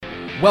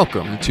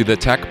Welcome to the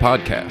Tech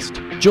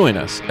Podcast. Join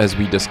us as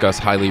we discuss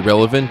highly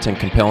relevant and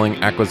compelling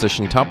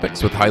acquisition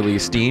topics with highly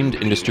esteemed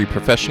industry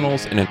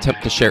professionals and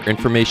attempt to share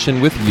information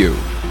with you,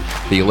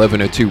 the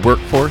 1102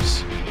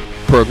 workforce,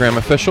 program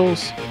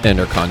officials, and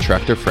our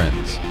contractor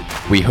friends.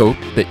 We hope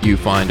that you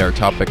find our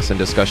topics and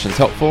discussions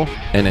helpful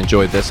and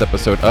enjoy this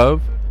episode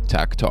of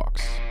Tech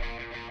Talks.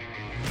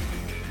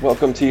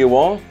 Welcome to you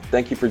all.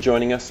 Thank you for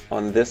joining us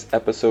on this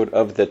episode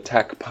of the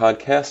Tech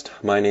Podcast.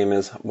 My name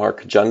is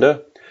Mark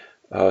Junda,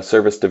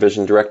 Service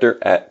Division Director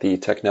at the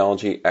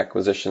Technology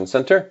Acquisition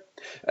Center.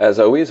 As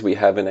always, we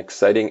have an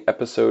exciting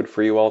episode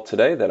for you all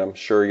today that I'm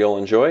sure you'll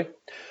enjoy.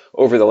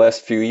 Over the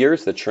last few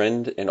years, the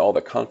trend in all the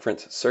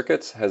conference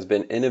circuits has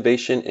been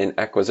innovation in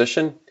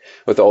acquisition.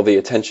 With all the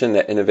attention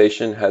that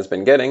innovation has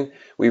been getting,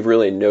 we've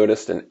really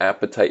noticed an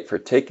appetite for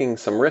taking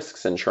some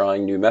risks and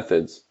trying new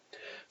methods.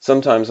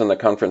 Sometimes on the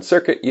conference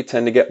circuit, you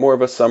tend to get more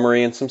of a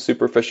summary and some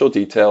superficial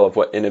detail of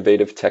what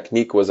innovative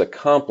technique was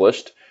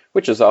accomplished,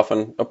 which is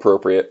often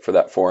appropriate for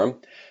that forum.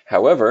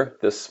 However,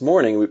 this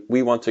morning,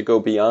 we want to go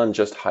beyond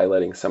just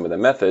highlighting some of the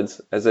methods,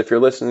 as if you're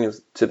listening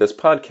to this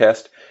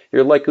podcast,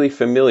 you're likely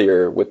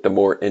familiar with the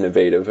more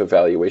innovative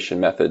evaluation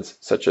methods,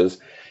 such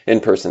as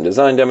in-person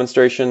design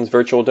demonstrations,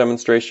 virtual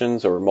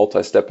demonstrations, or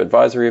multi-step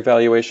advisory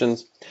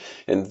evaluations.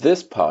 In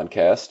this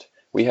podcast,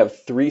 we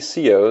have 3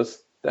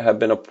 COs that have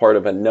been a part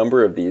of a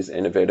number of these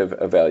innovative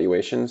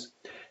evaluations,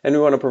 and we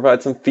want to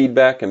provide some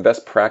feedback and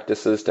best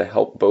practices to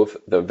help both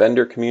the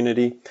vendor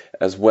community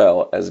as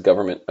well as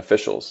government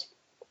officials.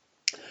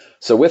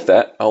 So with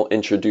that, I'll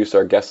introduce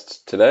our guests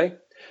today.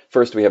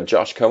 First, we have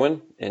Josh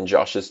Cohen. In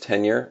Josh's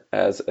tenure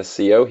as a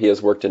CO, he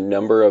has worked a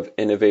number of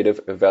innovative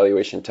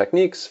evaluation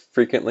techniques,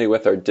 frequently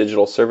with our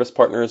digital service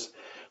partners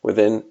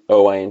within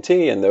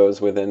OINT and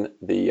those within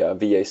the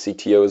VA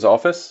CTO's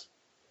office.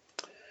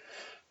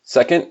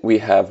 Second, we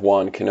have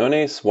Juan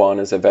Quinones. Juan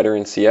is a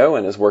veteran CO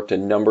and has worked a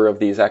number of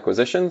these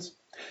acquisitions.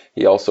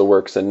 He also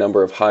works a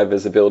number of high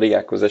visibility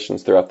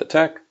acquisitions throughout the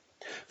tech.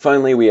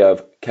 Finally, we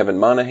have Kevin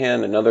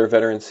Monahan, another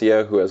veteran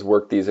CO who has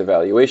worked these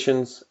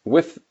evaluations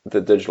with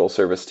the digital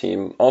service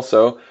team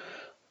also,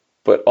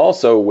 but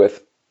also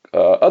with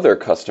other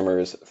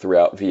customers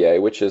throughout VA,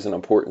 which is an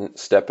important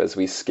step as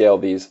we scale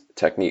these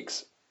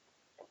techniques.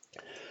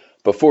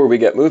 Before we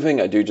get moving,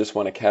 I do just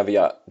want to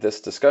caveat this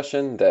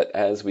discussion that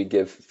as we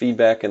give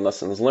feedback and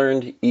lessons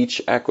learned,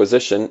 each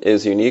acquisition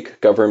is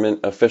unique. Government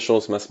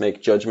officials must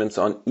make judgments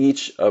on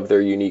each of their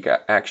unique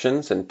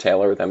actions and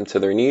tailor them to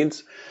their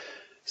needs.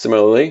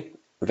 Similarly,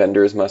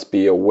 vendors must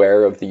be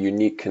aware of the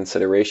unique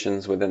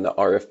considerations within the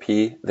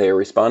RFP they are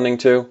responding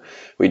to.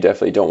 We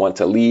definitely don't want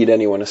to lead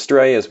anyone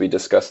astray as we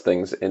discuss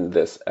things in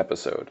this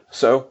episode.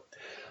 So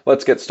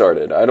let's get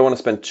started. I don't want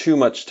to spend too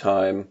much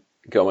time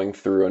going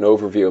through an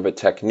overview of a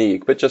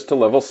technique, but just to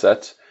level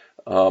set,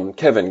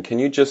 Kevin, can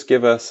you just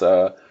give us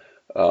a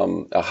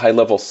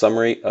high-level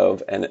summary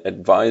of an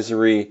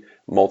advisory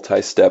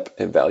multi-step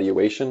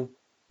evaluation?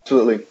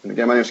 Absolutely. And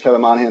again, my name is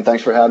Kevin Monahan.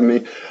 Thanks for having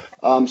me.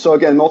 So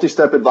again,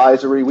 multi-step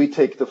advisory, we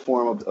take the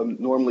form of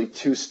normally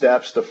 2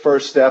 steps. The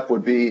first step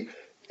would be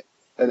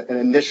an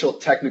initial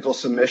technical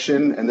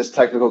submission, and this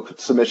technical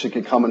submission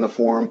can come in the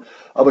form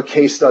of a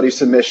case study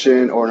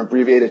submission or an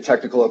abbreviated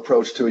technical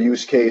approach to a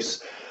use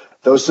case.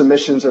 Those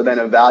submissions are then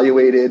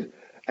evaluated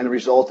and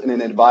result in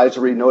an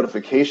advisory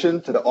notification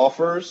to the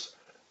offerers.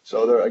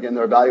 So they're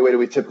evaluated.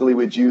 We typically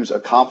would use a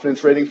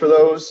confidence rating for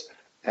those,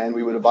 and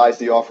we would advise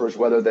the offerers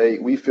whether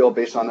we feel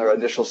based on their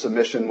initial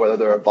submission, whether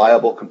they're a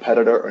viable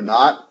competitor or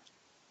not.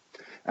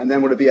 And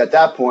then would it be at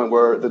that point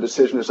where the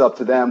decision is up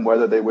to them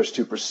whether they wish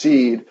to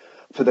proceed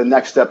to the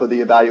next step of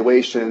the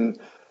evaluation.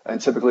 And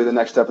typically the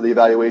next step of the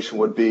evaluation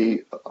would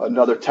be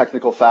another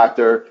technical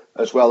factor,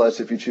 as well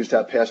as if you choose to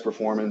have past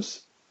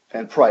performance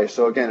and price.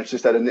 So again, it's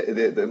just that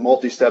the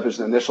multi-step is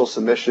an initial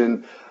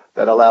submission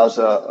that allows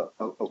a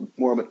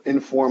more of an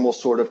informal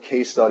sort of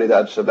case study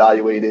that's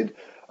evaluated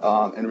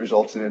and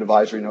results in an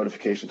advisory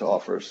notification to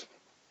offers.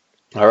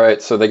 All right,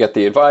 so they get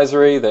the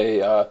advisory,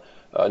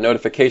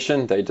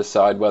 notification, they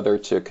decide whether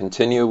to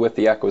continue with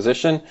the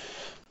acquisition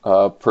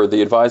per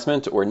the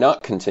advisement or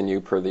not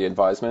continue per the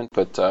advisement,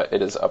 but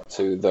it is up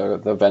to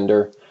the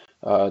vendor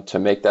to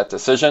make that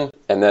decision.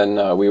 And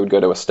then we would go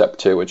to a step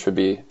 2, which would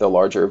be the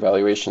larger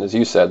evaluation, as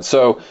you said.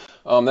 So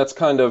that's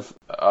kind of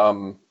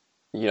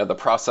the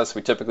process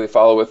we typically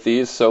follow with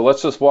these. So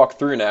let's just walk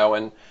through now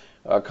and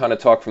kind of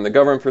talk from the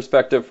government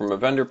perspective, from a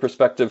vendor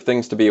perspective,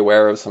 things to be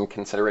aware of, some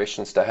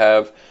considerations to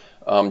have.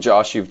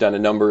 Josh, you've done a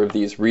number of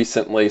these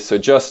recently. So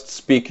just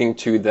speaking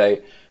to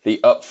the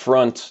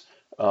upfront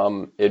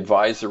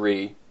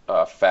advisory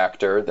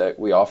factor that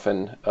we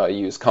often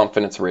use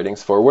confidence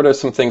ratings for, what are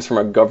some things from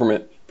a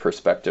government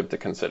perspective to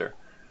consider?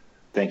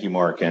 Thank you,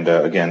 Mark. And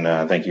again,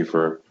 thank you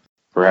for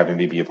having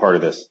me be a part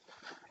of this.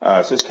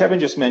 So as Kevin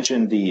just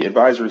mentioned, the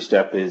advisory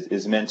step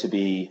is meant to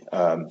be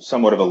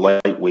somewhat of a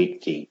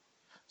lightweight gate.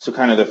 So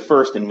kind of the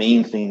first and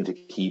main thing to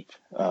keep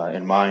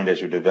in mind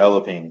as you're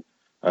developing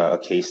a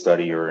case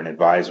study or an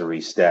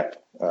advisory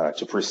step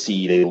to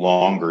proceed a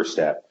longer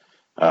step,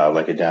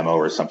 like a demo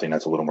or something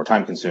that's a little more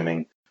time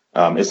consuming,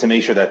 is to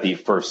make sure that the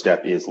first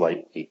step is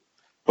lightweight,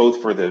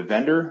 both for the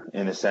vendor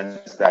in the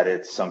sense that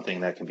it's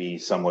something that can be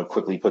somewhat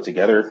quickly put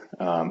together,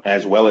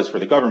 as well as for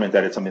the government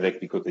that it's something that can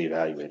be quickly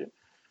evaluated.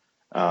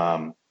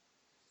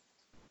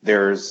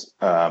 There's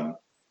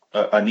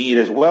a need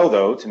as well,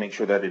 though, to make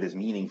sure that it is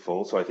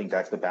meaningful. So I think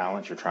that's the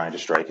balance you're trying to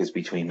strike, is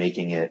between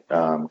making it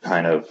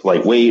kind of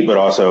lightweight, but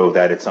also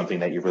that it's something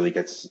that you really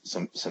get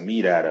some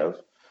meat out of.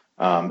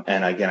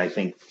 And again, I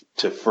think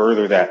to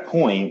further that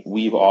point,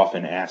 we've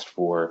often asked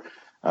for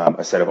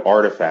a set of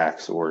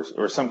artifacts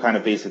or some kind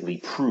of basically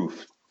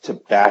proof to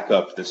back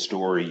up the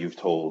story you've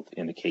told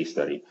in the case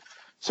study.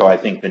 So I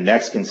think the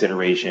next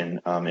consideration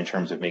in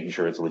terms of making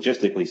sure it's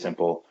logistically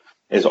simple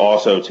is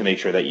also to make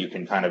sure that you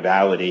can kind of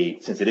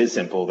validate, since it is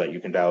simple, that you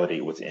can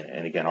validate what's in it.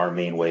 And again, our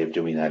main way of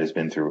doing that has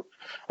been through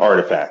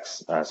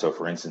artifacts. So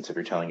for instance, if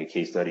you're telling a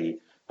case study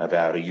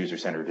about a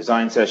user-centered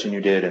design session you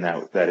did, and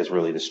that is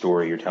really the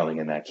story you're telling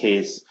in that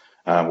case,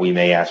 we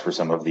may ask for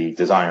some of the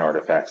design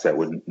artifacts that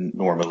would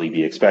normally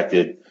be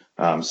expected,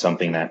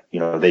 something that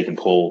they can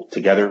pull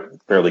together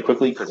fairly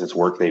quickly because it's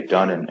work they've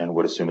done and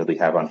would assumedly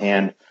have on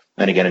hand.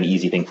 And again, an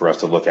easy thing for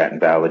us to look at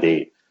and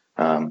validate,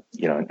 and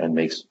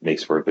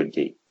makes for a good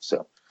gate.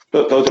 So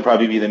those would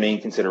probably be the main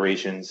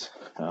considerations,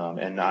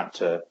 and not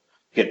to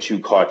get too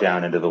caught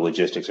down into the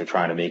logistics or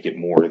trying to make it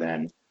more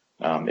than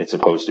it's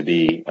supposed to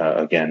be.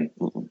 Again,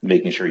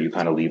 making sure you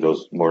kind of leave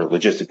those more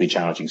logistically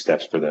challenging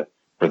steps for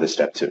the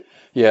step two.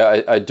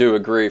 Yeah, I do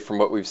agree. From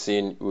what we've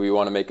seen, we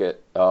want to make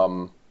it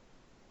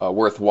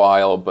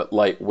worthwhile but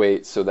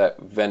lightweight, so that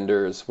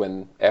vendors,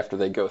 after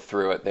they go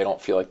through it, they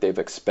don't feel like they've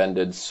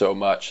expended so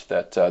much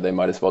that they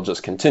might as well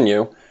just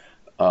continue.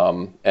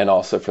 And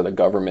also for the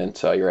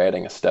government, you're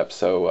adding a step,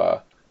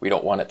 so we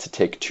don't want it to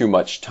take too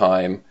much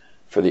time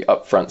for the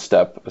upfront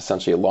step,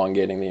 essentially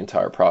elongating the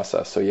entire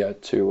process. So yeah,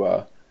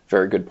 two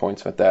very good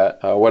points with that.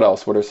 What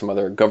else? What are some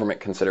other government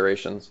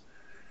considerations?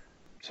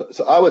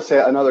 So I would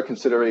say another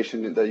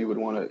consideration that you would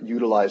want to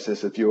utilize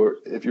this if you're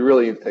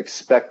really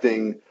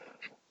expecting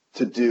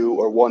to do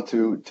or want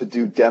to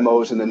do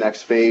demos in the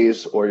next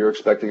phase, or you're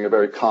expecting a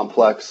very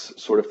complex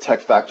sort of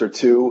tech factor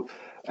 2,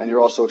 and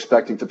you're also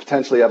expecting to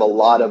potentially have a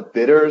lot of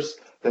bidders,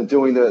 then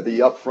doing the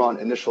upfront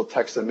initial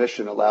tech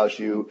submission allows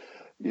you,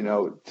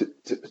 to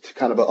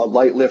kind of a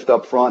light lift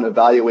up front,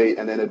 evaluate,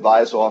 and then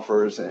advise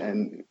offers.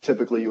 And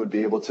typically you would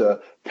be able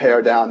to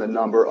pare down the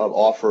number of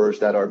offers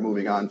that are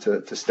moving on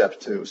to step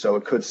 2. So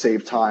it could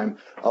save time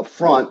up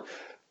front.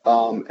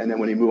 And then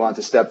when you move on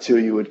to step 2,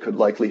 you could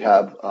likely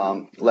have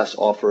less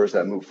offers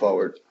that move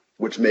forward,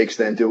 which makes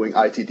then doing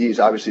ITDs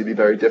obviously be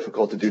very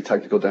difficult to do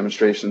technical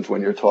demonstrations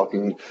when you're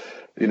talking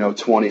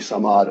 20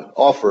 some odd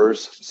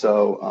offers.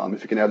 So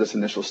if you can have this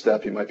initial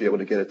step, you might be able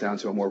to get it down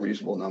to a more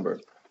reasonable number.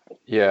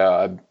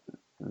 Yeah,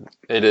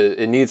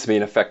 it needs to be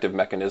an effective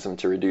mechanism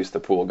to reduce the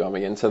pool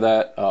going into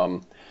that.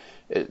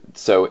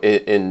 So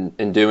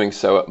in doing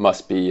so, it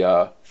must be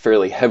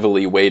fairly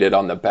heavily weighted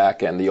on the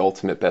back end, the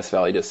ultimate best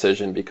value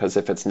decision, because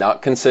if it's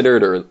not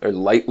considered or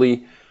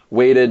lightly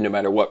weighted, no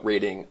matter what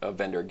rating a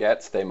vendor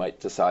gets, they might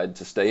decide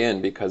to stay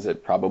in because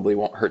it probably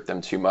won't hurt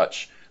them too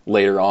much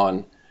later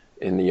on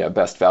in the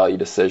best value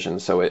decision.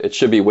 So it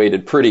should be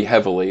weighted pretty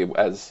heavily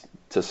as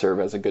to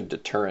serve as a good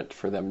deterrent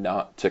for them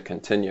not to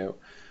continue.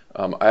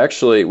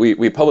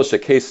 We published a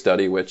case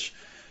study which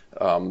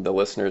the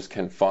listeners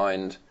can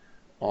find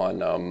on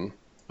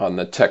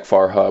the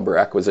TechFar Hub or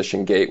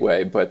Acquisition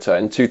Gateway. But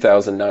in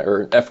 2009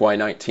 or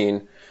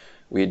FY19,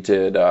 we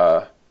did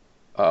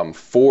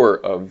 4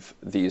 of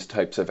these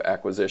types of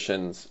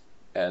acquisitions,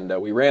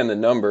 and we ran the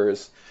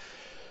numbers.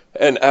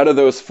 And out of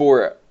those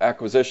 4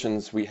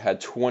 acquisitions, we had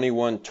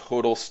 21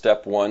 total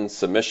step 1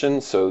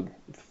 submissions. So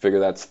figure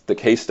that's the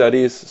case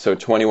studies. So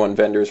 21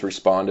 vendors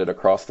responded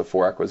across the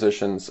 4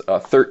 acquisitions.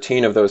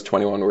 13 of those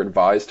 21 were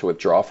advised to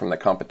withdraw from the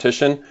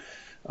competition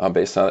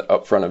based on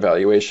upfront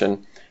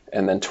evaluation.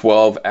 And then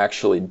 12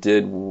 actually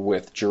did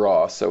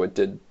withdraw. So it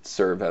did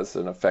serve as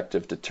an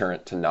effective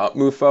deterrent to not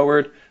move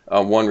forward.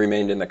 1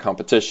 remained in the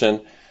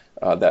competition.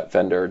 That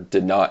vendor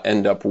did not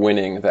end up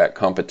winning that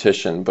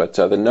competition, but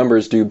the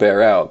numbers do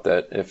bear out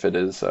that if it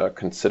is a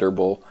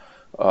considerable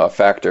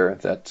factor,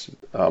 that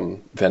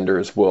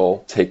vendors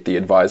will take the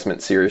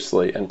advisement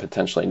seriously and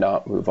potentially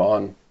not move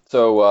on.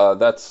 So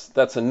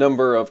that's a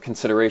number of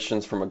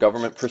considerations from a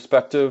government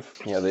perspective.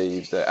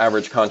 The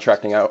average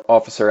contracting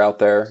officer out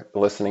there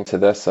listening to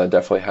this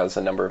definitely has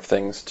a number of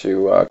things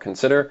to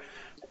consider,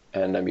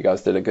 and you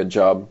guys did a good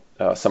job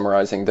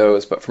summarizing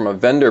those. But from a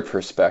vendor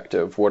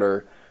perspective, what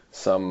are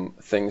some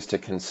things to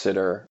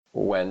consider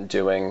when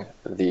doing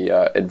the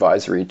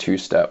advisory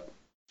 2-step?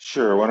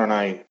 Sure. Why don't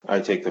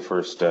I take the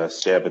first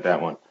stab at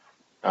that one?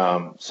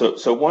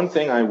 So one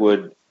thing I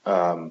would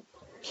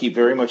keep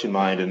very much in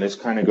mind, and this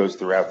kind of goes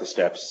throughout the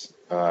steps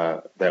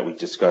that we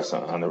discuss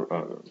on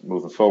the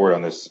moving forward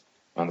on this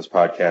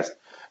podcast,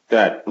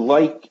 that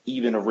like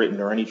even a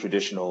written or any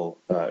traditional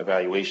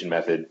evaluation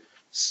method,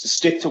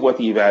 stick to what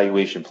the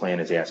evaluation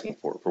plan is asking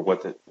for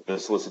what the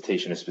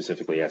solicitation is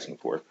specifically asking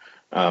for.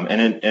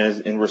 And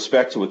in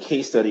respect to a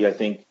case study, I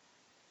think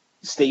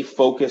stay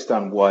focused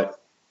on what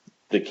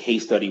the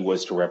case study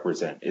was to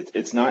represent.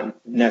 It's not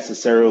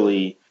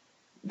necessarily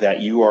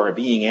that you are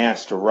being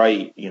asked to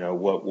write,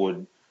 what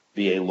would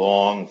be a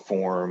long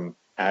form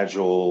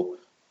agile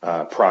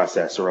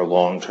process or a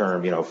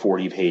long-term,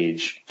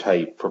 40-page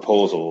type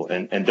proposal,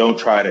 and don't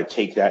try to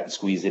take that and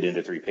squeeze it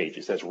into 3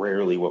 pages. That's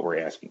rarely what we're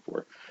asking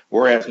for.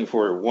 We're asking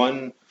for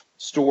one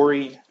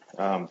story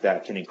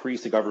that can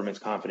increase the government's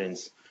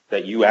confidence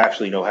that you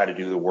actually know how to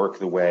do the work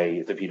the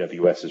way the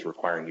PWS is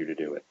requiring you to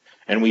do it.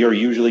 And we are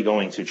usually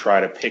going to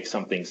try to pick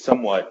something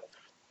somewhat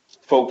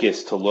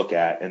focused to look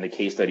at, and the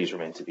case studies are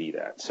meant to be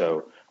that.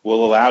 So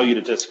we'll allow you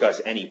to discuss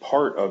any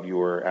part of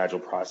your agile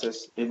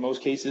process in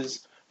most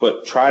cases,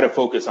 but try to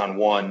focus on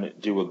one,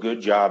 do a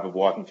good job of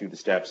walking through the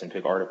steps and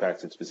pick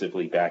artifacts that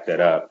specifically back that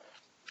up,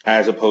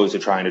 as opposed to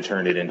trying to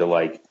turn it into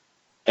like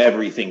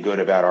everything good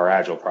about our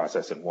agile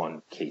process in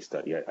one case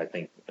study. I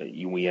think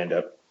we end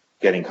up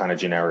getting kind of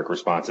generic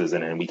responses,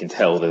 and we can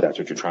tell that that's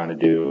what you're trying to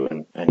do,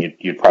 and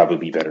you'd probably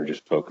be better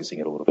just focusing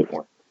it a little bit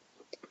more.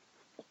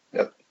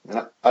 Yep,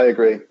 and I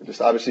agree. Just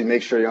obviously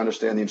make sure you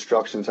understand the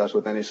instructions, as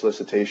with any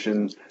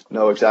solicitation,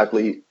 know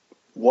exactly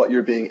what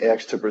you're being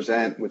asked to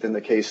present within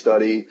the case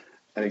study,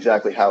 and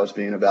exactly how it's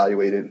being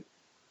evaluated,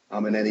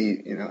 and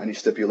any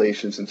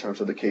stipulations in terms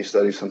of the case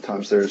study.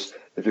 Sometimes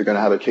if you're going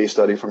to have a case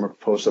study from a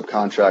proposed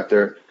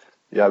subcontractor,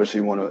 you obviously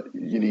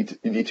you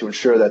need to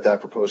ensure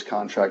that proposed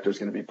contractor is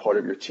going to be part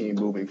of your team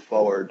moving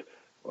forward,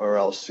 or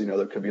else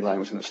there could be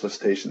language in the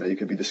solicitation that you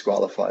could be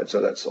disqualified.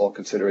 So that's all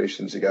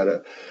considerations you got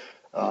to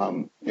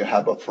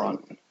have up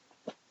front.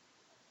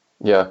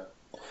 Yeah.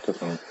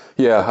 Definitely.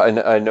 Yeah,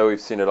 I know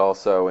we've seen it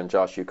also, and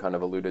Josh, you kind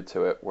of alluded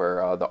to it,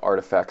 where the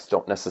artifacts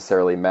don't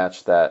necessarily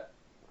match that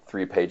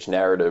 3-page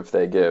narrative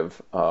they give.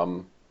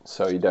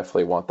 So you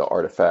definitely want the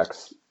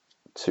artifacts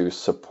to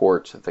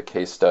support the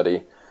case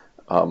study.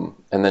 And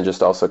then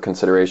just also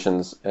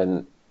considerations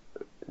and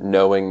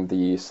knowing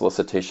the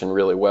solicitation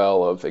really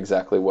well of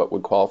exactly what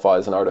would qualify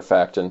as an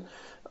artifact. And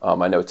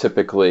I know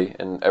typically,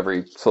 and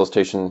every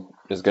solicitation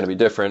is going to be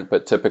different,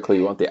 but typically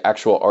you want the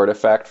actual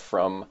artifact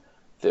from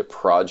the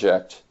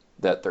project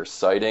that they're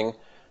citing,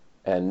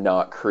 and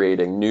not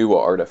creating new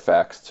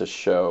artifacts to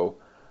show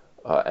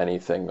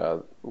anything.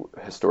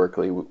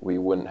 Historically, we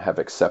wouldn't have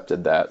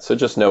accepted that. So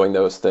just knowing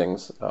those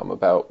things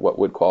about what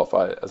would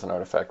qualify as an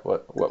artifact,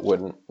 what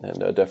wouldn't, and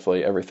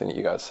definitely everything that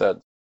you guys said.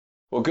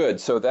 Well, good.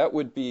 So that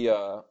would be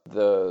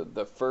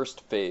the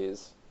first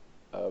phase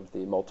of the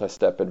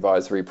multi-step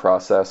advisory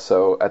process.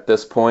 So at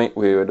this point,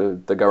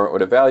 the government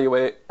would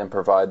evaluate and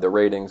provide the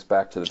ratings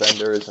back to the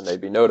vendors, and they'd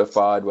be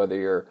notified whether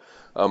you're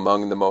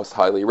among the most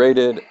highly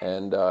rated,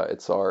 and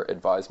it's our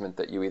advisement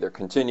that you either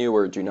continue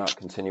or do not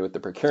continue with the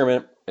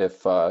procurement.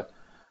 If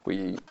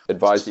we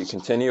advise you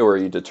continue, or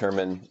you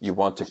determine you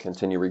want to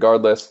continue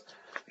regardless,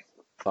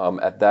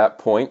 at that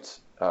point,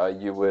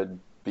 you would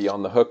be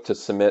on the hook to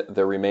submit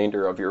the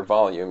remainder of your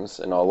volumes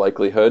in all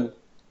likelihood.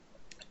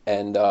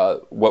 And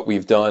what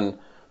we've done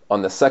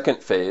on the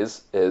second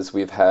phase is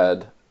we've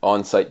had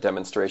on-site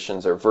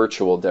demonstrations or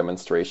virtual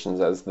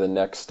demonstrations as the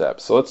next step.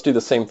 So let's do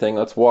the same thing.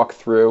 Let's walk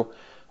through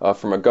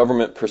from a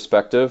government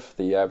perspective,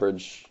 the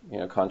average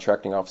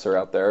contracting officer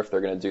out there, if they're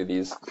going to do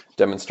these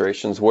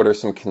demonstrations, what are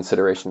some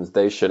considerations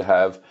they should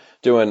have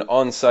doing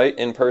on-site,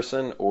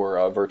 in-person,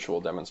 or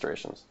virtual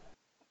demonstrations?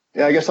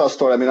 Yeah, I guess I'll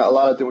start. I mean, a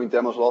lot of doing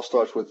demos all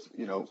starts with,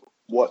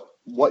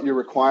 what your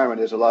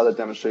requirement is. A lot of the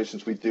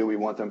demonstrations we do, we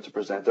want them to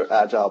present their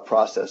agile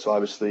process. So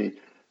obviously,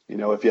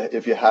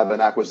 if you have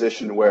an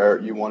acquisition where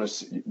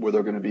where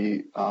they're going to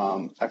be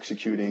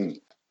executing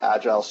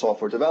agile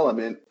software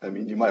development, I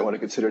mean, you might want to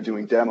consider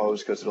doing demos,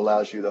 because it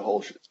allows you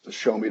the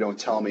show me, don't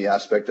tell me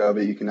aspect of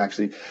it. You can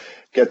actually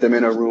get them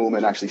in a room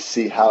and actually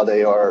see how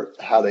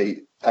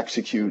they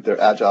execute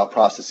their agile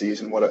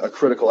processes. And what a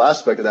critical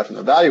aspect of that from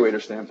the evaluator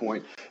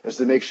standpoint is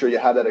to make sure you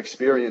have that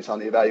experience on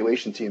the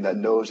evaluation team that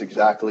knows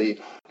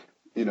exactly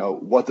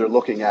what they're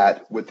looking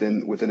at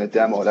within a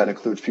demo. That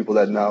includes people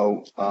that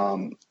know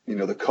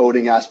the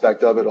coding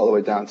aspect of it, all the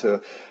way down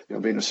to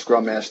being a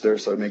scrum master.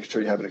 So making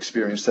sure you have an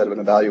experienced set of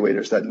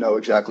evaluators that know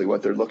exactly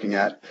what they're looking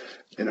at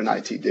in an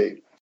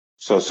ITD.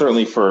 So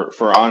certainly for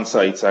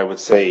on-sites, I would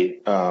say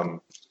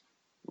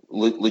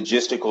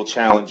logistical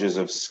challenges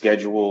of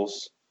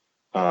schedules,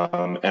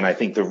 and I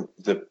think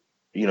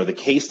the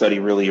case study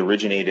really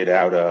originated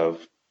out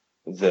of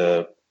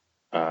the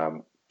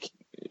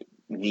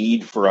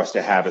need for us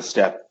to have a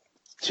step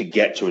to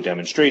get to a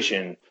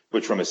demonstration,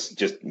 which from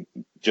just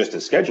a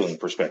scheduling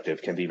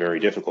perspective can be very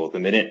difficult. The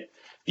minute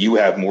you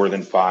have more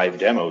than 5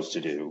 demos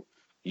to do,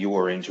 you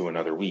are into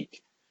another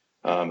week.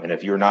 And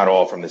if you're not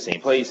all from the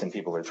same place and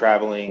people are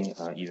traveling,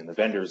 even the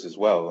vendors as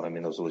well, I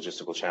mean, those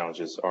logistical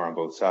challenges are on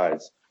both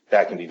sides.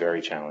 That can be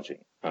very challenging.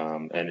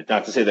 And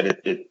not to say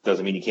that it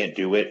doesn't mean you can't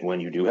do it when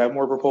you do have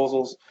more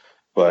proposals,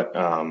 but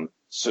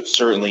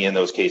certainly in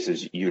those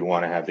cases, you'd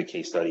want to have the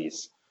case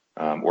studies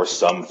or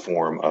some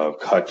form of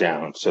cut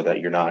down so that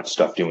you're not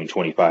stuck doing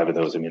 25 of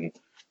those. I mean,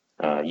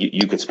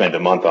 you could spend a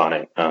month on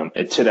it.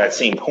 And to that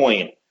same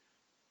point,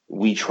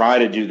 we try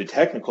to do the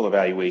technical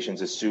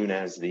evaluations as soon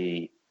as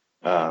the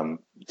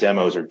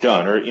demos are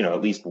done, or,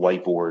 at least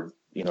whiteboard,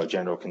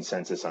 general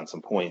consensus on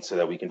some points so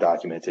that we can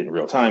document it in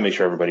real time, make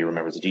sure everybody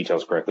remembers the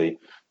details correctly,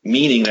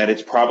 meaning that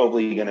it's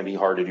probably going to be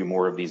hard to do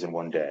more of these in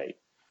one day,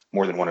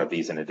 more than one of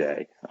these in a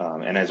day.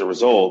 And as a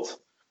result,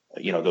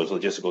 those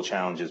logistical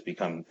challenges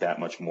become that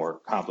much more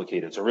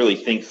complicated. So really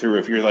think through,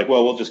 if you're like,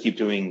 well, we'll just keep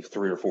doing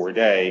 3 or 4 a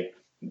day,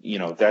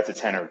 that's a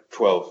 10 or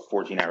 12,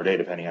 14-hour day,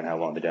 depending on how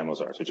long the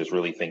demos are. So just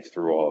really think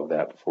through all of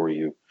that before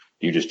you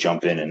just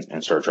jump in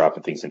and start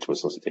dropping things into a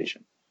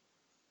solicitation.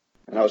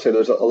 And I would say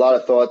there's a lot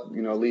of thought,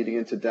 leading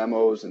into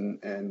demos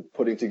and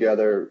putting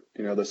together,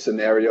 the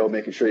scenario,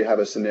 making sure you have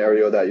a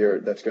scenario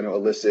that's going to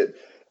elicit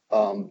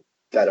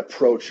that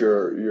approach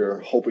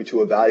you're hoping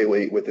to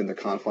evaluate within the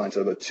confines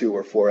of a 2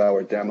 or 4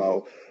 hour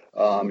demo.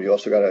 You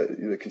also got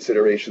the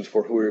considerations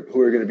for who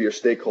are going to be your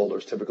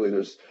stakeholders. Typically,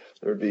 there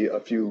would be a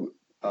few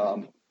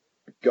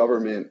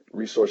government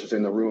resources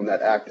in the room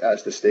that act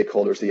as the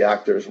stakeholders, the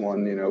actors.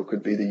 One,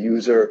 could be the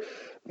user,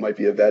 might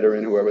be a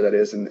veteran, whoever that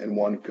is, and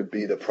one could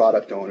be the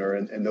product owner.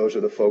 And those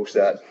are the folks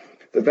that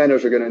the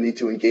vendors are going to need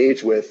to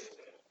engage with,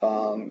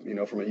 from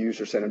a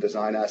user-centered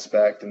design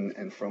aspect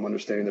and from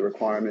understanding the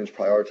requirements,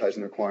 prioritizing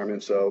the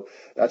requirements. So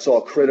that's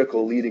all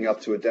critical leading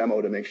up to a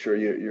demo to make sure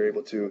you're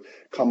able to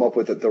come up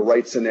with the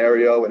right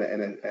scenario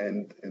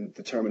and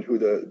determine who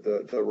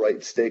the right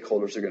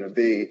stakeholders are going to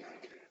be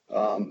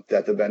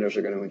that the vendors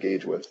are going to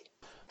engage with.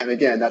 And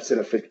again, that's in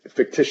a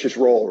fictitious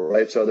role,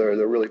 right? So they're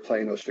really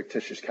playing those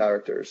fictitious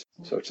characters.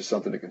 So it's just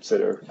something to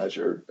consider as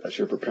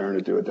you're preparing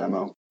to do a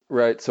demo.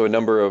 Right. So a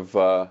number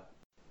of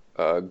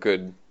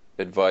good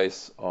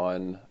advice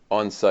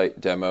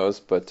on-site demos,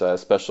 but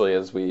especially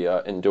as we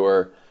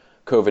endure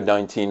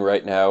COVID-19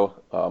 right now,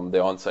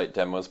 the on-site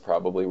demos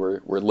probably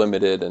were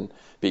limited in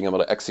being able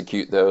to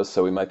execute those.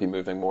 So we might be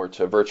moving more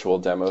to virtual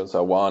demos.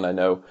 Juan, I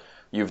know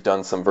you've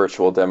done some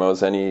virtual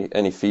demos.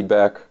 Any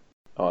feedback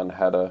on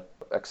how to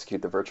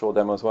execute the virtual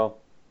demo as well?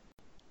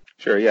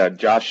 Sure, yeah.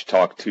 Josh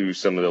talked to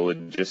some of the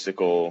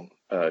logistical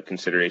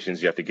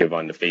considerations you have to give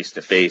on the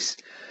face-to-face.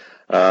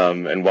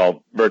 And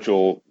while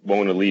virtual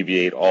won't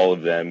alleviate all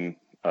of them,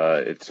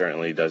 it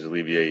certainly does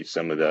alleviate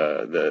some of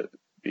the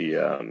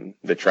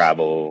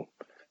travel,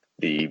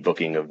 the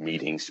booking of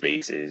meeting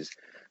spaces.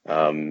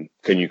 Can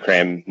you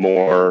cram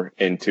more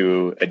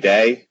into a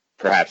day?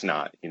 Perhaps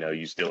not.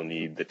 You still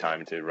need the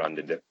time to run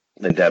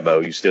the demo.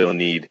 You still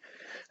need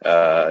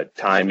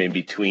time in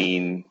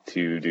between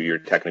to do your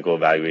technical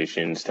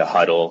evaluations, to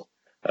huddle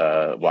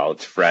while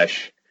it's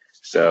fresh.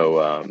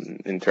 So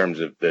in terms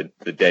of the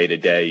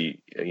day-to-day,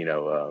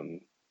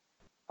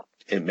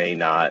 it may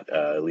not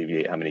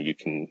alleviate how many you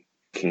can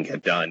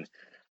get done.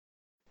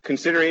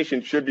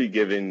 Consideration should be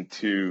given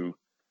to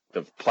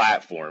the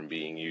platform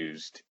being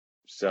used.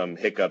 Some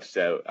hiccups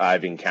that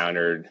I've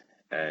encountered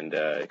and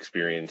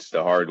experienced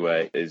the hard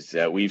way is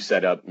that we've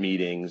set up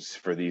meetings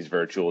for these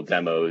virtual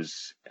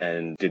demos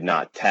and did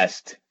not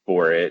test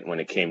for it. When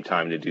it came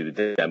time to do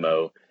the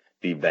demo,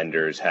 the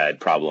vendors had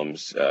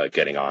problems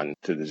getting on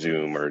to the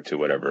Zoom or to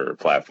whatever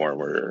platform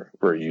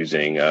we're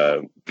using,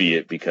 be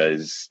it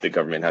because the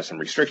government has some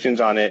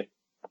restrictions on it.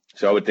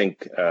 So I would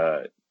think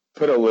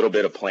put a little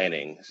bit of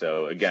planning.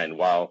 So again,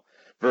 while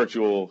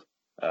virtual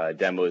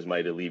demos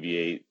might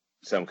alleviate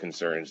some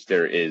concerns,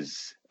 there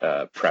is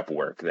prep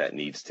work that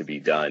needs to be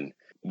done.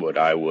 What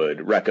I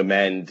would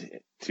recommend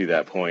to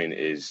that point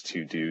is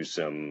to do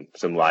some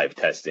live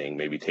testing,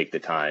 maybe take the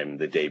time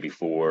the day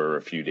before or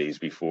a few days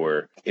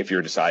before. If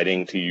you're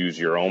deciding to use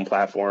your own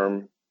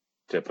platform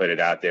to put it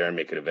out there and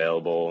make it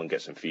available and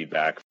get some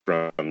feedback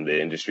from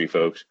the industry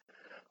folks,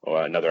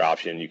 or another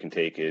option you can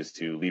take is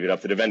to leave it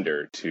up to the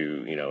vendor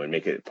to, and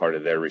make it part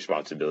of their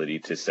responsibility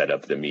to set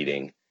up the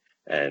meeting.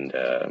 And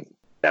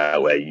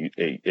that way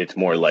it's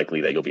more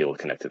likely that you'll be able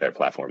to connect to their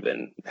platform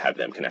than have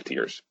them connect to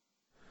yours.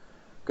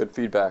 Good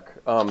feedback.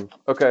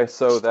 Okay,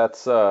 so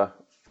that's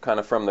kind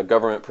of from the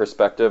government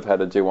perspective, how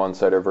to do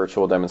on-site or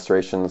virtual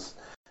demonstrations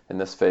in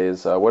this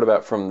phase. What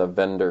about from the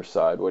vendor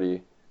side?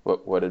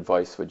 What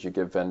advice would you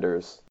give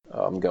vendors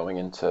going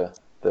into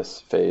this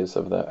phase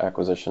of the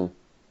acquisition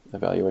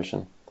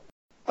evaluation?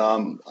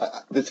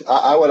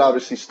 I would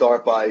obviously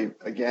start by,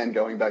 again,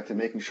 going back to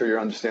making sure you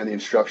understand the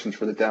instructions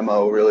for the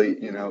demo, really,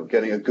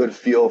 getting a good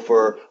feel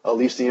for at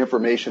least the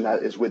information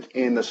that is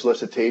within the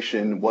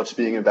solicitation, what's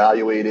being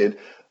evaluated.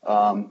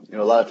 A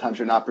lot of times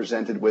you're not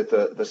presented with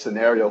the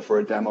scenario for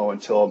a demo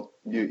until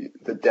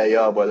the day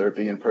of, whether it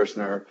be in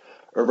person or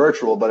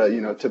virtual. But,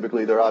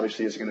 typically there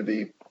obviously is going to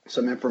be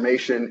some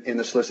information in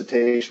the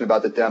solicitation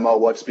about the demo,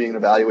 what's being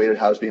evaluated,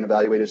 how it's being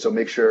evaluated. So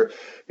make sure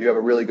you have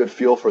a really good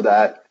feel for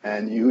that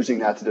and using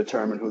that to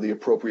determine who the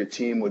appropriate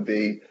team would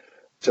be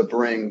to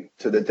bring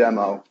to the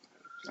demo.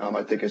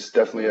 I think it's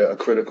definitely a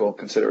critical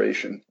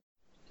consideration.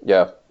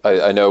 Yeah,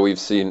 I know we've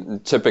seen,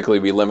 typically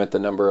we limit the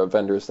number of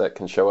vendors that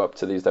can show up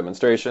to these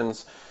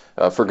demonstrations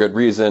for good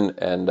reason,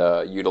 and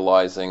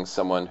utilizing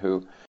someone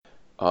who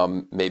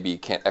maybe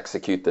can't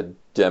execute the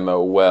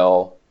demo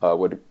well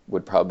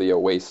would probably be a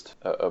waste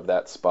of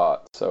that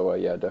spot. So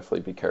yeah,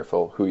 definitely be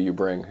careful who you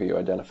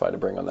identify to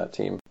bring on that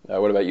team.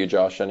 What about you,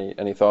 Josh?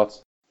 Any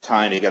thoughts?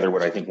 tying together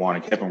what I think Juan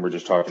and Kevin were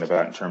just talking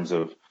about in terms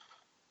of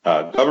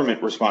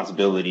government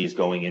responsibilities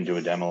going into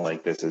a demo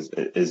like this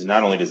is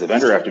not only does the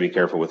vendor have to be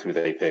careful with who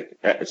they pick,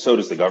 so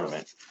does the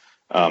government.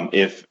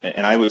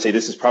 And I would say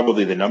this is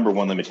probably the number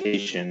one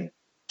limitation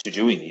to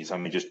doing these. I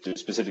mean, just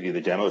specifically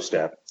the demo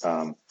step,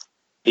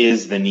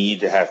 is the need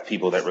to have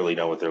people that really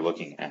know what they're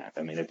looking at.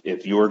 I mean,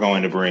 if you're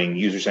going to bring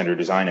user-centered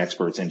design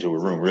experts into a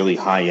room, really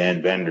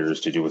high-end vendors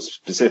to do a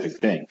specific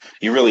thing,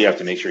 you really have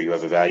to make sure you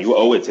have you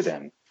owe it to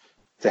them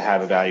to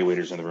have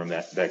evaluators in the room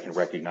that can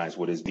recognize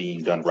what is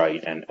being done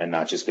right and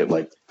not just get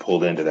like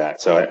pulled into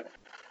that. So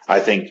I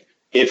think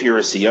if you're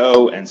a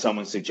CO and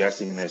someone's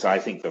suggesting this, I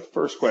think the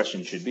first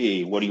question should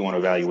be, what do you want to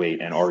evaluate,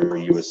 and are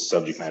you a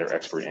subject matter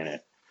expert in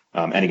it?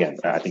 And again,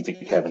 I think to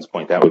Kevin's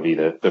point, that would be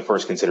the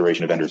first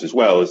consideration of vendors as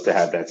well, is to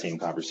have that same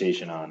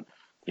conversation on,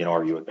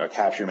 are you a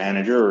capture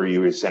manager or are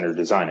you a centered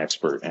design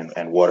expert,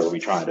 and what are we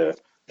trying to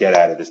get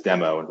out of this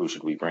demo, and who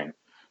should we bring?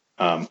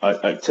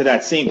 To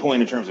that same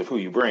point in terms of who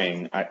you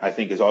bring, I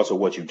think is also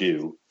what you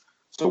do.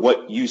 So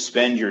what you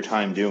spend your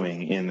time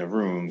doing in the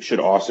room should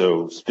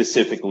also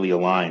specifically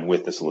align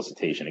with the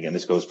solicitation. Again,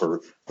 this goes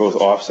for both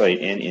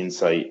offsite and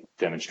in-site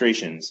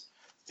demonstrations.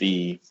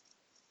 The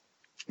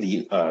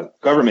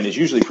government is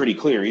usually pretty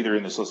clear, either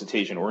in the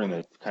solicitation or in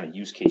the kind of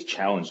use case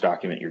challenge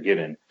document you're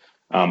given,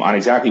 on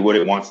exactly what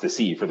it wants to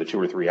see for the 2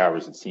 or 3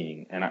 hours it's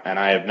seeing. And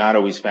I have not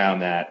always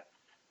found that.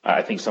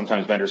 I think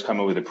sometimes vendors come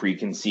up with a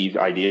preconceived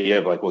idea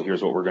of like, well,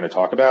 here's what we're going to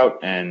talk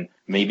about, and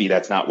maybe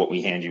that's not what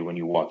we hand you when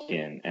you walk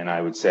in. And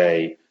I would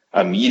say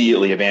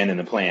immediately abandon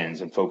the plans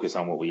and focus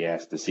on what we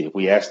asked to see. If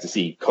we asked to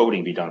see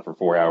coding be done for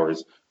 4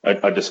 hours,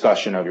 a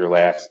discussion of your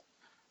last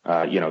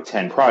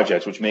 10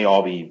 projects, which may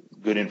all be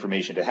good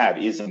information to have,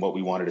 isn't what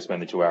we wanted to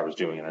spend the 2 hours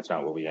doing, and that's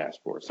not what we asked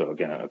for. So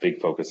again, a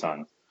big focus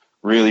on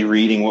really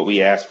reading what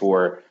we asked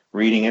for,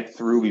 reading it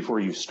through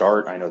before you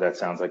start. I know that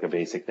sounds like a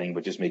basic thing,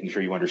 but just making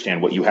sure you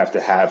understand what you have to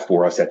have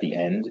for us at the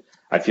end.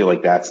 I feel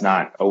like that's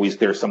not always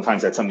there.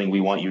 Sometimes that's something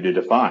we want you to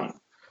define.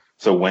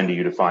 So when do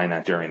you define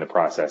that during the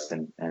process?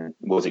 And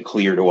was it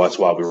clear to us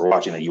while we were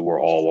watching that you were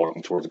all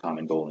walking towards a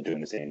common goal and doing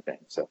the same thing?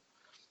 So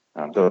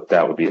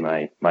that would be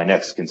my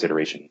next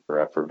consideration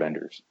for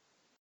vendors.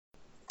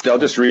 I'll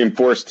just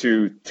reinforce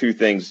two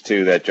things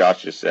too that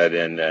Josh just said,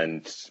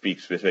 and speak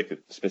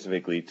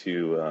specifically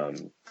to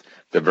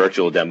the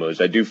virtual demos.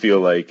 I do feel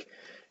like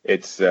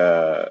it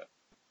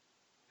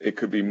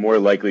could be more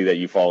likely that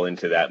you fall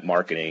into that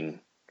marketing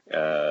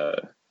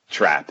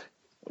trap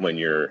when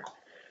you're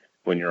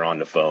on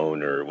the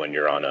phone or when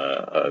you're on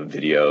a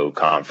video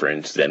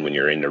conference than when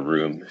you're in the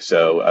room.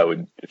 So I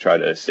would try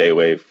to stay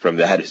away from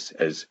that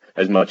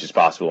as much as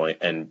possible,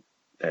 and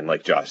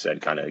like Josh said,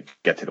 kind of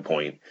get to the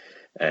point,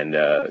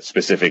 and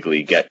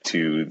specifically get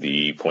to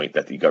the point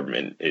that the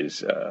government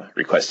is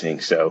requesting.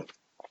 So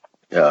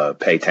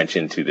pay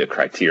attention to the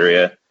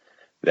criteria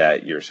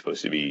that you're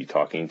supposed to be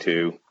talking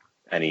to,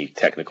 any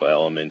technical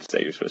elements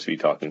that you're supposed to be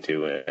talking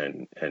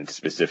to, and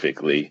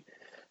specifically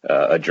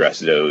address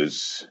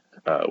those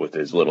with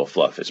as little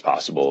fluff as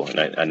possible.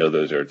 And I know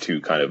those are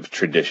two kind of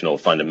traditional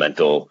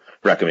fundamental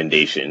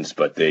recommendations,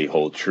 but they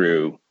hold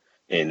true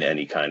in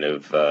any kind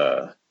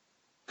of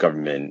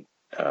government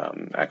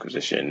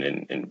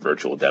acquisition in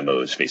virtual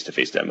demos,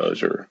 face-to-face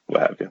demos, or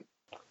what have you.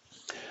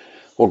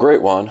 Well,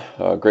 great, Juan.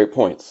 Great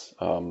points.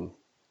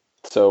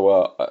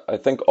 So I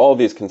think all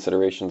these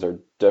considerations are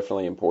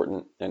definitely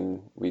important,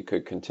 and we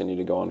could continue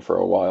to go on for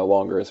a while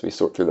longer as we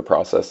sort through the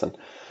process and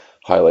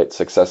highlight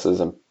successes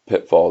and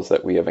pitfalls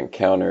that we have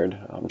encountered.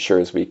 I'm sure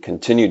as we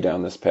continue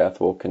down this path,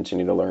 we'll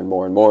continue to learn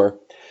more and more.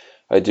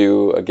 I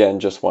do, again,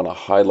 just want to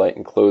highlight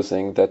in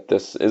closing that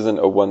this isn't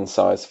a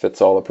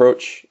one-size-fits-all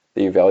approach.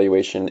 The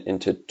evaluation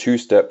into 2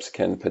 steps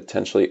can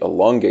potentially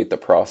elongate the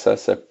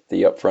process if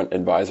the upfront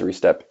advisory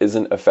step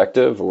isn't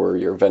effective or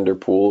your vendor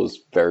pool is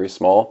very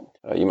small.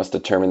 You must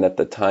determine that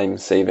the time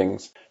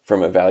savings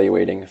from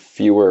evaluating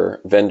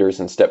fewer vendors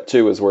in step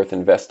 2 is worth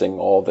investing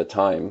all the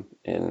time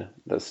in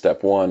the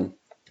step 1.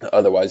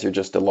 Otherwise, you're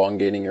just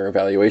elongating your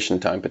evaluation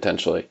time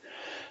potentially.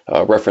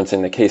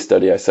 Referencing the case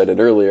study I cited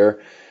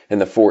earlier, in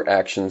the 4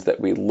 actions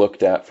that we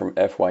looked at from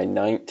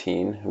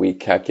FY19, we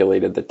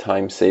calculated the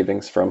time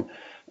savings from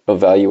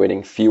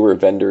evaluating fewer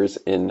vendors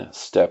in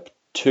step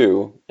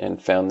 2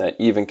 and found that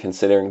even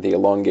considering the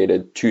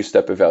elongated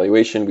 2-step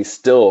evaluation, we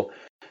still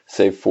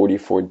saved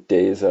 44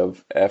 days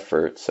of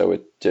effort. So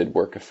it did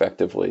work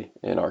effectively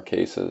in our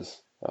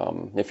cases.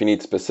 If you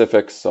need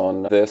specifics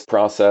on this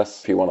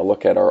process, if you want to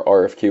look at our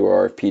RFQ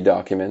or RFP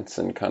documents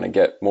and kind of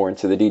get more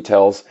into the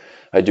details,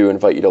 I do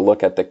invite you to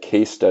look at the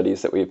case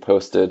studies that we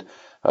posted.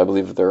 I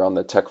believe they're on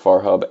the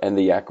TechFar Hub and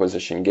the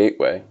Acquisition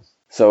Gateway.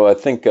 So I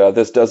think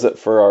this does it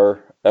for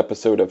our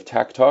episode of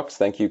TAC Talks.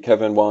 Thank you,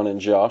 Kevin, Juan,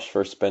 and Josh,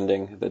 for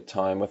spending the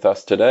time with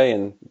us today.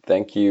 And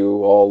thank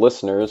you all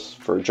listeners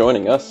for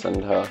joining us.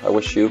 And I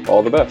wish you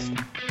all the best.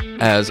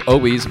 As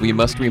always, we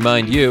must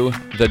remind you,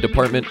 the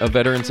Department of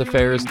Veterans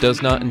Affairs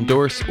does not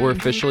endorse or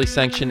officially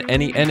sanction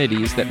any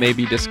entities that may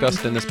be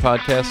discussed in this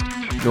podcast,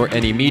 nor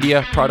any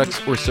media,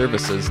 products, or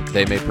services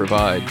they may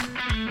provide.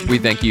 We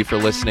thank you for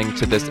listening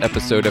to this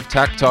episode of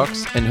TAC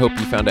Talks and hope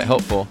you found it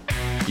helpful.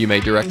 You may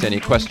direct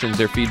any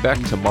questions or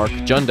feedback to Mark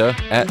Junda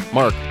at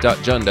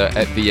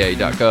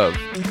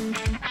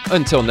mark.junda@va.gov.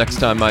 Until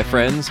next time, my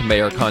friends, may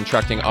our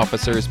contracting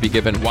officers be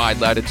given wide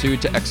latitude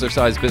to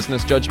exercise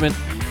business judgment.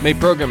 May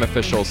program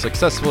officials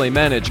successfully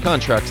manage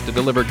contracts to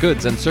deliver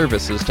goods and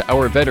services to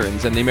our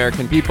veterans and the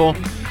American people.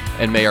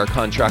 And may our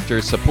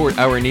contractors support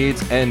our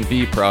needs and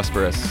be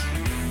prosperous.